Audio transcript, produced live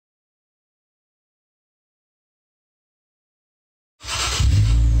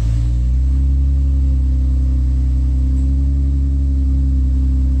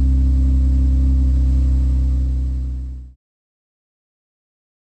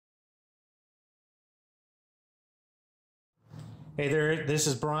Hey there, this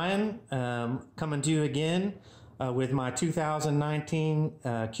is Brian coming to you again with my 2019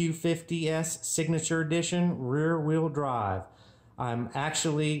 Q50S Signature Edition rear wheel drive. I'm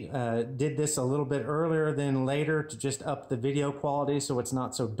actually did this a little bit earlier than later to just up the video quality so it's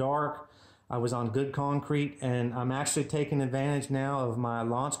not so dark. I was on good concrete, and I'm actually taking advantage now of my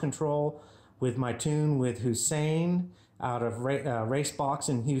launch control with my tune with Hussain out of Racebox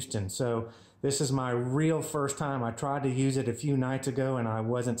in Houston. So this is my real first time. I tried to use it a few nights ago and I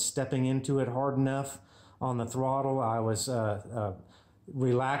wasn't stepping into it hard enough on the throttle. I was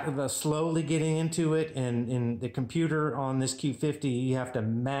slowly getting into it, and in the computer on this Q50 you have to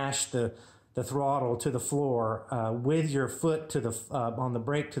mash the throttle to the floor with your foot to the on the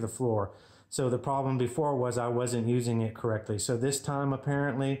brake to the floor. So the problem before was I wasn't using it correctly. So this time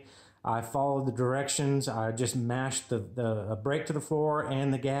apparently I followed the directions. I just mashed the brake to the floor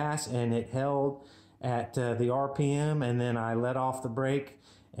and the gas, and it held at the RPM, and then I let off the brake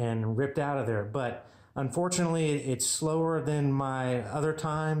and ripped out of there. But unfortunately, it's slower than my other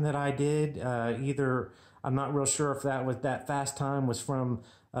time that I did. Either I'm not real sure if that fast time was from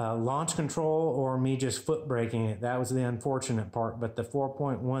launch control or me just foot braking it. That was the unfortunate part. But the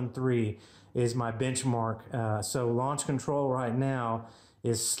 4.13 is my benchmark. So launch control right now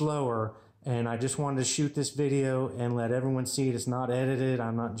is slower, and I just wanted to shoot this video and let everyone see it. It's not edited.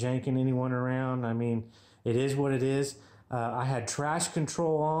 I'm not janking anyone around. I mean, it is what it is. I had trash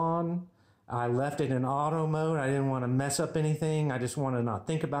control on. I left it in auto mode. I didn't want to mess up anything. I just want to not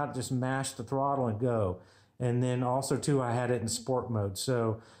think about it, just mash the throttle and go. And then also too, I had it in sport mode.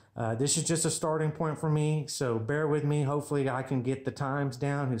 So this is just a starting point for me. So bear with me. Hopefully I can get the times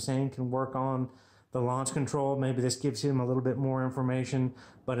down. Hussain can work on the launch control. Maybe this gives him a little bit more information,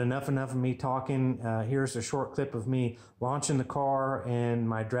 but enough of me talking. Here's a short clip of me launching the car and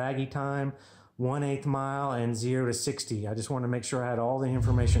my draggy time, 1/8 mile and 0 to 60. I just want to make sure I had all the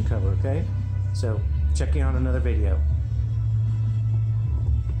information covered, okay? So check in on another video.